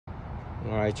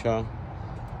All right, y'all.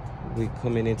 We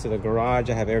coming into the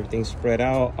garage. I have everything spread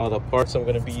out. All the parts I'm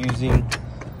gonna be using.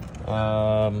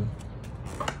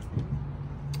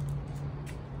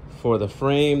 For the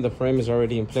frame is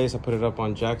already in place. I put it up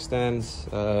on jack stands.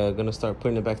 Gonna start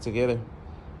putting it back together.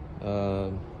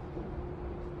 But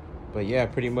yeah,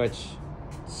 pretty much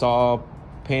saw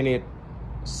painted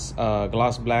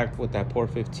gloss black with that POL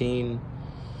 15.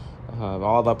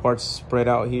 All the parts spread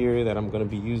out here that I'm gonna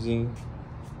be using.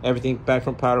 Everything back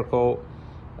from powder coat.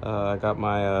 I got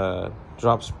my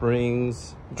drop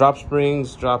springs, drop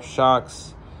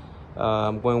shocks.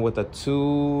 I'm going with a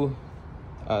two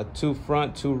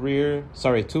front, 3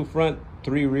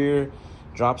 rear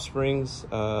drop springs.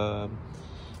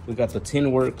 We got the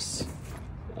Tin Works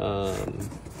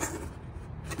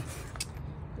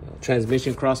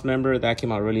transmission cross member that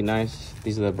came out really nice.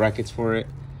 These are the brackets for it.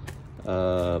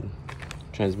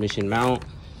 Transmission mount.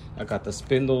 I got the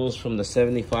spindles from the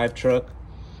 75 truck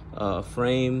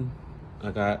frame.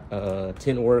 I got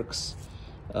Tin Works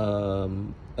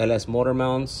LS motor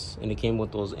mounts, and it came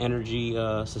with those energy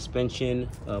suspension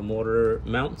motor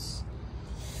mounts.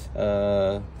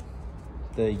 The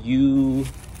U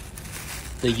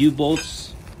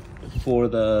bolts for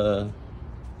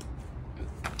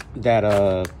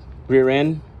that rear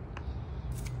end.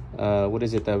 What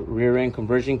is it? The rear end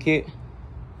conversion kit.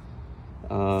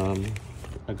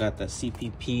 I got the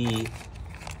CPP.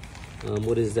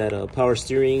 What is that? Power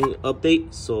steering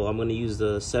update. So I'm gonna use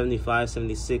the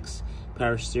 75-76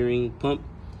 power steering pump.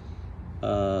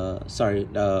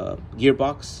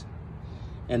 Gearbox.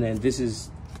 And then this is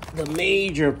the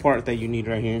major part that you need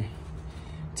right here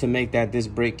to make that disc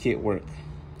brake kit work.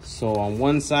 So on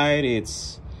one side,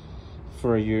 it's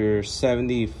for your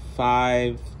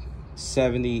 73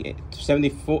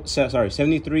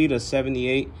 to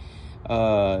 78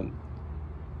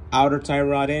 outer tie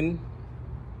rod end.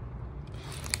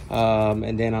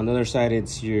 And then on the other side,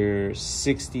 it's your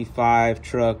 65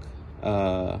 truck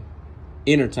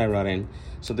inner tie rod end.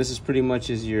 So this is pretty much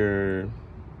is your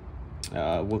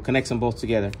we'll connect them both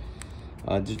together.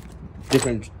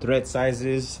 Different thread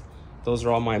sizes. Those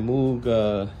are all my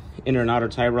Moog inner and outer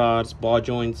tie rods, ball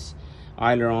joints,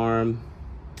 Idler arm.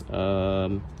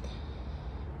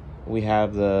 We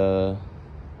have the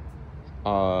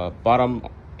bottom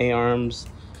A arms,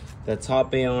 the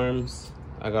top A arms.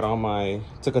 I got all my,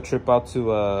 took a trip out to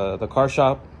the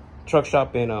truck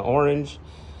shop in Orange.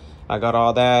 I got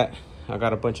all that. I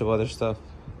got a bunch of other stuff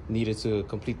needed to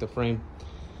complete the frame.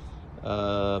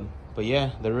 But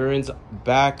yeah, the rear end's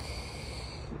back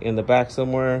in the back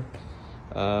somewhere.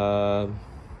 So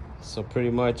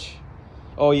pretty much,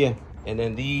 oh yeah. And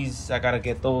then these, I gotta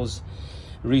get those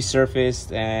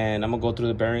resurfaced, and I'm gonna go through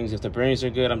the bearings. If the bearings are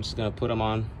good, I'm just gonna put them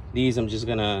on. These, I'm just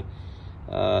gonna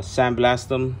sandblast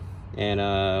them and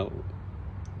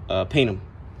paint them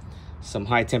some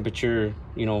high temperature,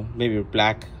 you know, maybe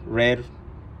black, red,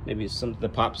 maybe some of the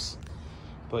pops.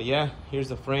 But yeah, here's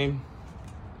the frame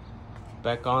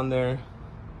back on there.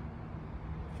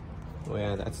 Oh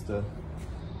yeah, that's the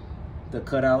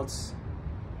cutouts.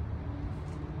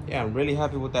 Yeah, I'm really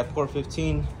happy with that POL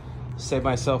 15. Saved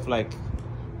myself like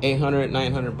 800,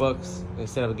 900 bucks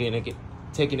instead of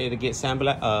taking it to get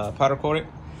powder coated.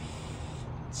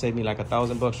 Saved me like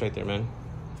 $1,000 right there, man.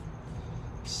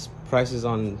 Prices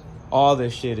on all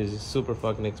this shit is super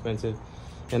fucking expensive,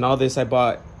 and all this I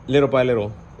bought little by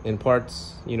little in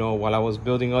parts. You know, while I was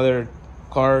building other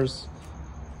cars,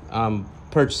 I'm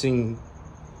purchasing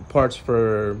parts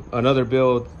for another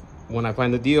build. When I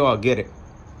find the deal, I'll get it.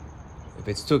 If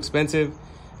it's too expensive,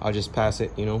 I'll just pass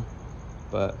it, you know.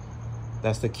 But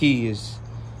that's the key, is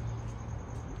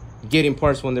getting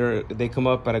parts when they come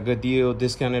up at a good deal,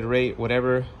 discounted rate,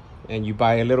 whatever, and you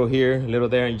buy a little here, a little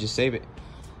there, and you just save it.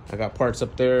 I got parts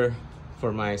up there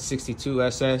for my 62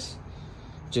 SS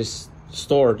just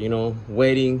stored, you know,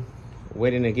 waiting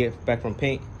to get back from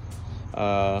paint.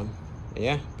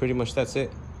 Yeah, pretty much that's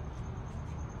it.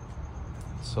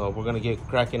 So we're gonna get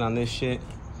cracking on this shit,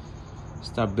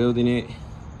 start building it.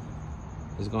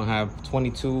 It's gonna have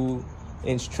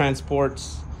 22-inch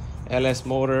transports, LS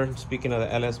motor. Speaking of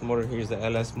the LS motor, here's the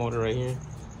LS motor right here.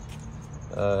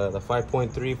 The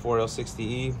 5.3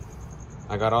 4L60E.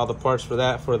 I got all the parts for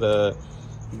that, for the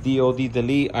DOD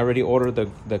delete. I already ordered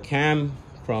the cam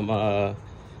from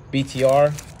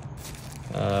BTR.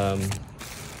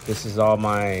 This is all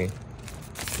my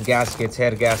gaskets,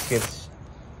 head gaskets.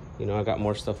 You know, I got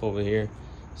more stuff over here.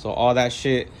 So all that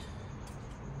shit,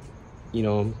 you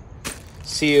know,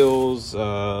 seals,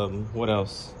 what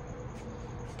else?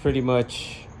 Pretty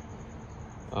much,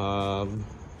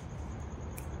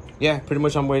 yeah, pretty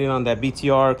much I'm waiting on that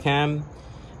BTR cam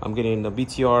I'm getting the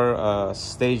BTR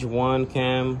stage 1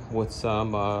 cam with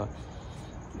some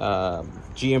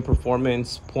GM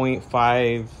Performance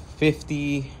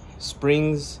 0.550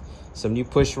 springs, some new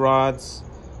push rods.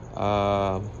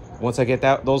 Once I get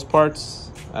those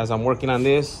parts, as I'm working on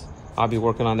this, I'll be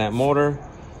working on that motor,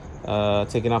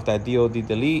 taking off that DOD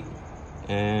delete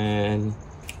and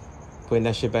putting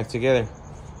that shit back together.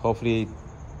 Hopefully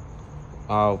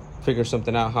I'll figure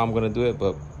something out how I'm gonna do it,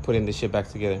 but putting this shit back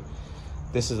together.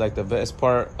 This is like the best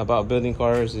part about building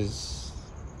cars is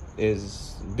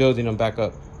building them back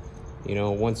up. You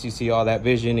know, once you see all that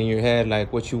vision in your head,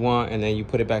 like what you want, and then you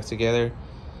put it back together,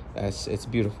 it's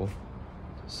beautiful.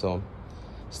 So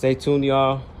stay tuned,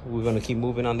 y'all. We're gonna keep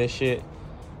moving on this shit.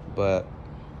 But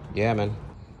yeah, man.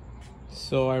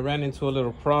 So I ran into a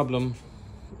little problem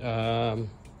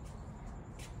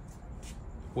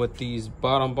with these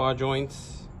bottom ball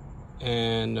joints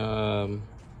and the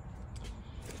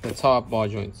top ball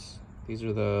joints. These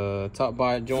are the top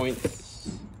ball joints.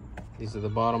 These are the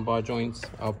bottom ball joints.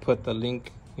 I'll put the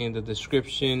link in the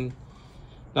description.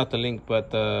 Not the link, but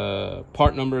the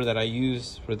part number that I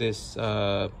use for this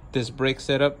this brake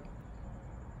setup.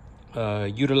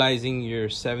 Utilizing your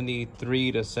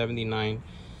 73 to 79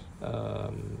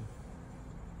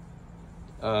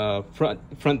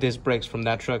 front disc brakes from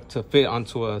that truck to fit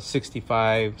onto a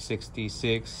 65,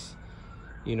 66,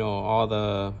 you know, all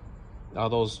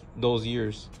those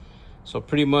years. So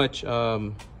pretty much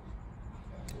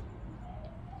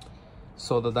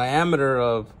so the diameter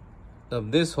of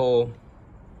this hole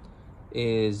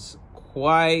is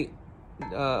quite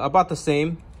about the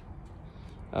same.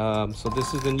 So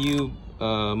this is the new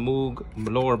Moog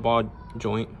lower ball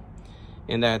joint,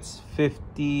 and that's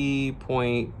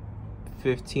 50.15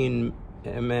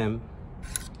 mm.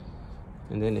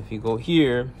 And then if you go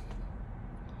here,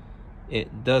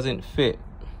 it doesn't fit,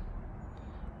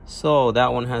 so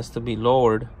that one has to be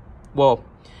lowered. Well,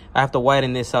 I have to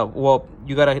widen this up. Well,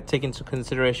 you gotta take into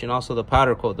consideration also the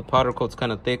powder coat. The powder coat's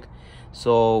kind of thick,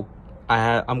 so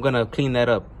I'm gonna clean that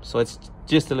up, so it's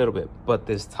just a little bit. But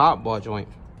this top ball joint,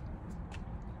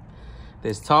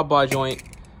 it's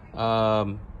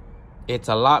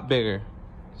a lot bigger.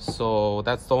 So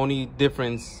that's the only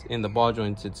difference in the ball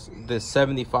joints. It's the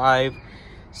 75,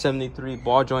 73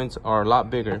 ball joints are a lot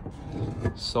bigger.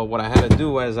 So what I had to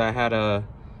do is I had to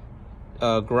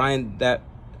grind that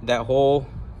hole,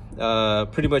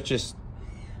 pretty much just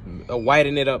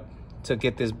widen it up to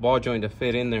get this ball joint to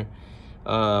fit in there.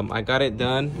 I got it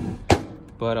done,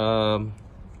 but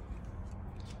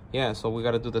yeah, so we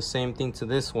got to do the same thing to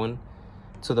this one,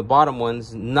 to the bottom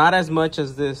ones. Not as much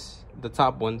as the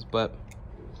top ones, but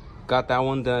got that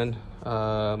one done.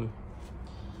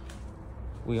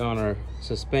 We on our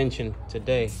suspension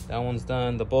today. That one's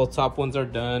done. The both top ones are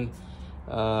done.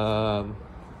 I'm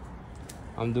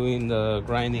doing the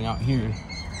grinding out here.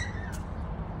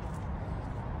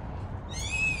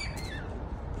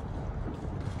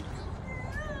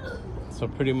 So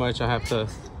pretty much I have to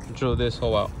drill this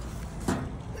hole out.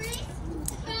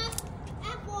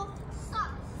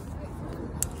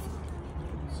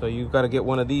 So you've got to get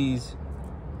one of these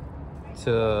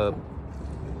to,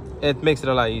 it makes it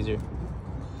a lot easier.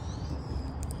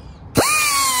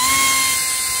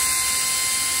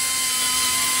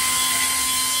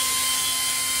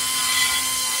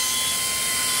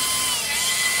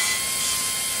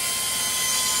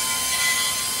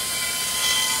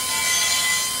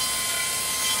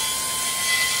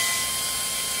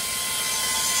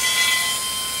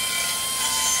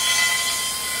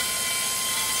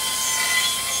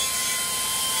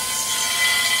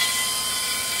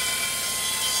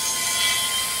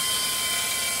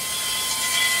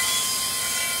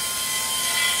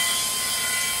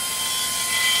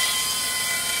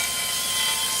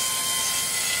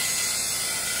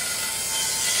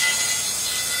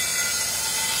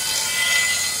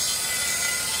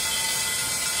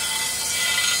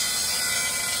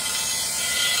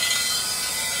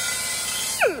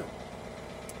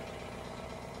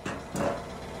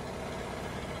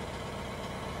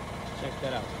 Check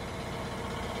that out.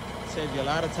 Saves you a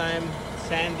lot of time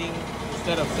sanding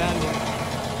instead of sanding.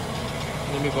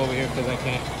 Let me go over here because I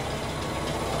can't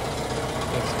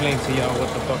explain to y'all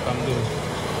what the fuck I'm doing.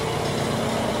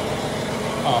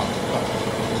 Oh, fuck.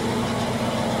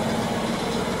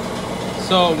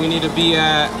 So we need to be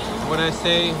at, what I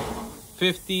say,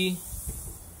 50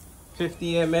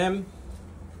 mm.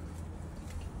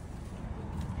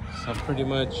 So pretty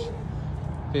much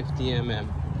 50 mm.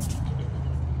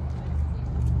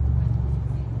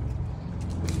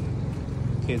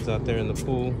 Kids out there in the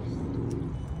pool.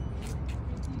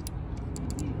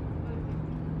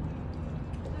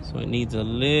 So it needs a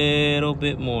little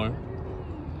bit more.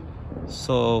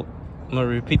 So I'm gonna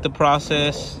repeat the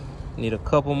process. Need a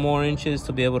couple more inches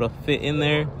to be able to fit in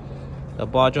there. The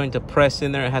ball joint to press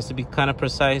in there, it has to be kind of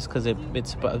precise because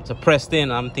it's pressed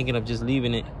in. I'm thinking of just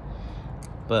leaving it,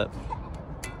 but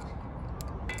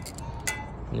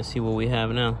let's see what we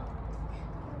have now.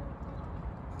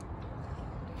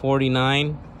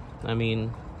 49. I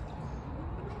mean,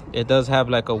 it does have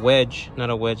like a wedge, not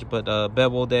a wedge, but a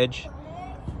beveled edge.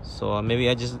 So maybe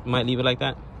I just might leave it like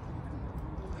that.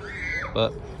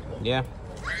 But yeah,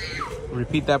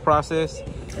 repeat that process.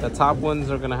 The top ones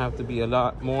are gonna have to be a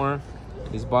lot more.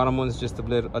 These bottom ones just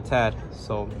a tad.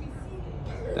 So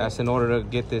that's in order to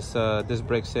get this this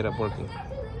brake setup working.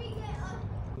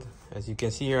 As you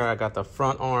can see here, I got the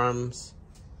front arms,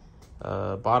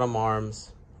 bottom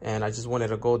arms, and I just wanted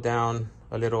to go down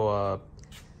a little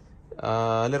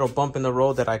bump in the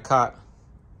road that I caught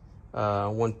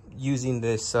when using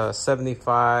this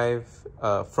 75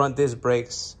 front disc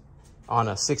brakes on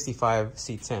a 65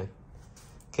 C10.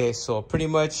 Okay, so pretty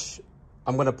much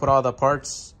I'm gonna put all the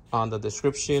parts on the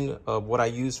description of what I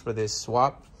use for this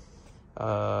swap,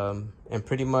 and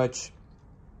pretty much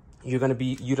you're gonna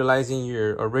be utilizing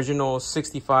your original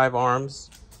 65 arms,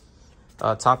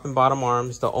 top and bottom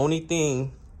arms. The only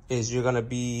thing is you're gonna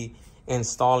be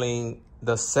installing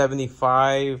the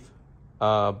 75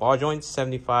 ball joints,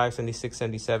 75, 76,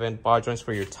 77 ball joints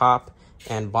for your top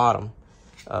and bottom.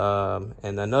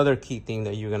 And another key thing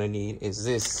that you're gonna need is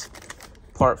this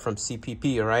part from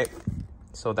CPP, all right?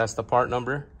 So that's the part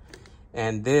number.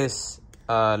 And this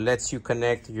lets you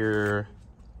connect your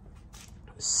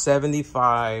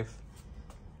 75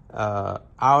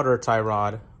 outer tie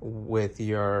rod with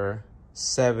your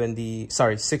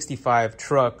 65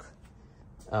 truck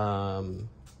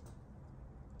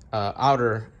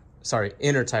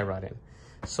inner tie rod in.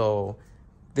 So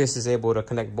this is able to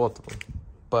connect both of them.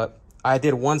 But I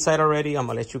did one side already. I'm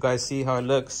gonna let you guys see how it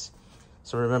looks.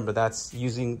 So remember, that's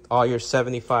using all your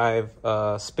 75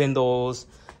 spindles,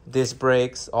 disc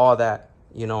brakes, all that.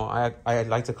 You know, I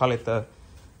like to call it the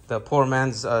poor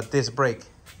man's disc brake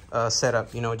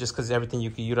setup, you know, just because everything you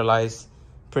can utilize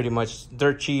pretty much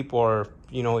dirt cheap or,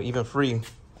 you know, even free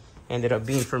ended up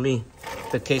being for me,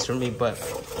 the case for me. But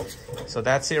so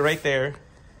that's it right there.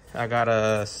 I got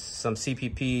some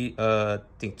CPP, I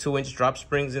think 2-inch drop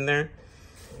springs in there.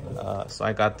 So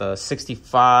I got the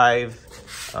 65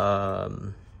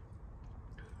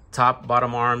 top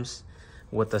bottom arms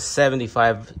with the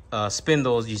 75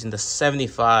 spindles, using the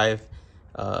 75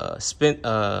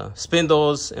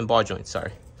 spindles and ball joints,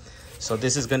 sorry. So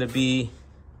this is going to be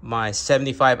my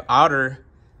 75 outer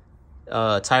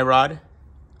tie rod,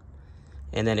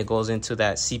 and then it goes into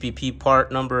that CPP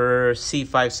part number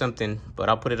C5 something, but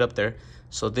I'll put it up there.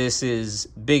 So this is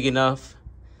big enough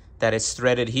that it's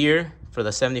threaded here for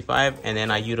the 75, and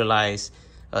then I utilize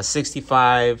a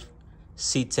 65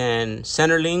 C10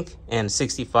 center link and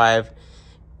 65.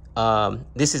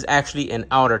 This is actually an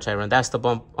outer tie rod. That's the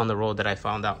bump on the road that I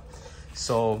found out.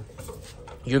 So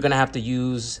you're gonna have to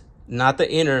use not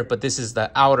the inner, but this is the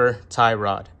outer tie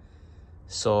rod.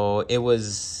 So it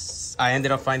was, I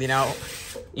ended up finding out,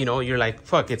 you know, you're like,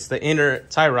 fuck, it's the inner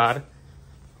tie rod,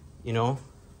 you know,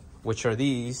 which are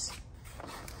these.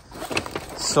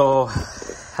 So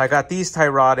I got these tie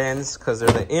rod ends because they're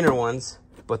the inner ones,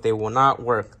 but they will not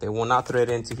work. They will not thread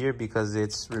into here because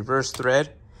it's reverse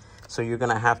thread. So you're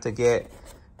gonna have to get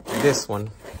this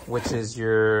one, which is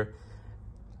your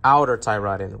outer tie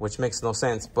rod end, which makes no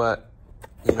sense. But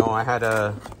you know,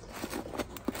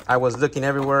 I was looking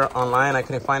everywhere online, I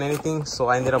couldn't find anything, so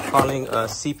I ended up calling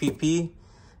CPP.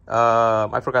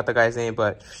 I forgot the guy's name,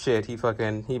 but shit, he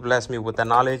blessed me with the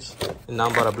knowledge, and now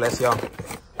I'm about to bless y'all.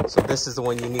 So this is the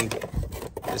one you need.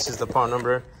 This is the part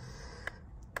number.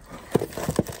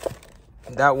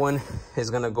 That one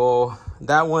is gonna go,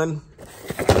 that one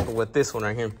with this one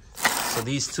right here. So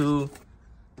these two,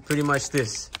 pretty much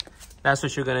that's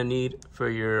what you're gonna need for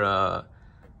your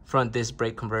front disc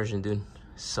brake conversion, dude.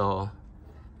 So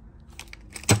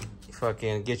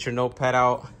fucking get your notepad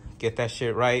out, get that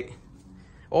shit right,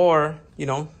 or you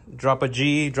know, drop a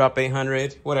G, drop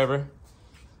 800, whatever.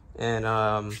 And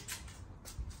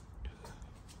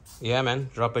yeah, man,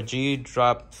 drop a G,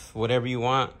 drop whatever you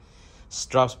want,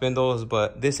 drop spindles.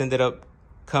 But this ended up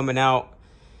coming out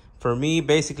for me.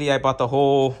 Basically, I bought the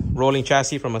whole rolling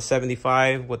chassis from a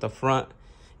 75 with the front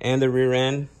and the rear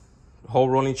end, whole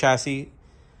rolling chassis.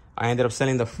 I ended up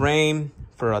selling the frame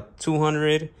for a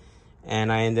 200,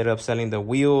 and I ended up selling the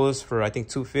wheels for I think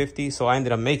 250. So I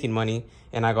ended up making money,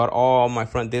 and I got all my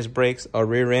front disc brakes, a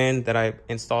rear end that I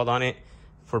installed on it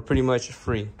for pretty much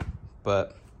free.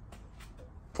 But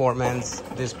poor man's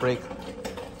disc brake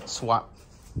swap.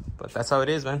 But that's how it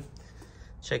is, man.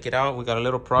 Check it out. We got a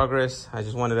little progress. I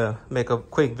just wanted to make a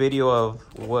quick video of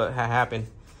what had happened,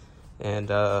 and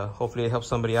hopefully it helps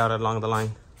somebody out along the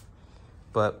line.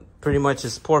 But pretty much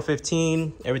it's pour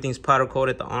 15. Everything's powder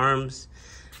coated, the arms.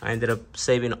 I ended up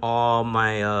saving all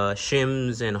my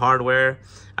shims and hardware.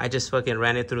 I just fucking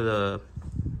ran it through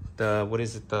the what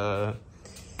is it, the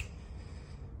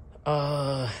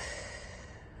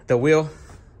wheel,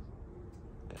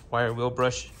 wire wheel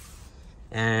brush.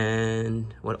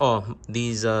 And what, oh,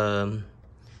 these arm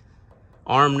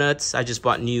nuts, I just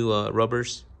bought new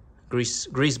rubbers,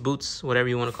 grease boots, whatever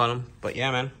you want to call them. But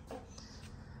yeah, man,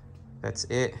 that's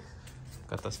it.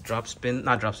 Got this drop spin,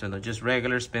 not drop spindle, just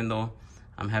regular spindle.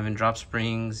 I'm having drop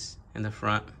springs in the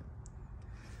front.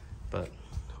 But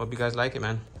hope you guys like it,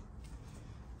 man.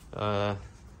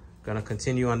 Gonna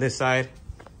continue on this side,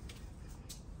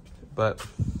 but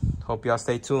hope y'all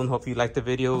stay tuned. Hope you like the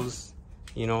videos.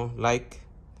 You know, like,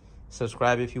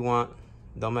 subscribe if you want.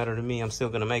 Don't matter to me, I'm still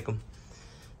gonna make them.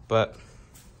 But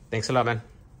thanks a lot, man.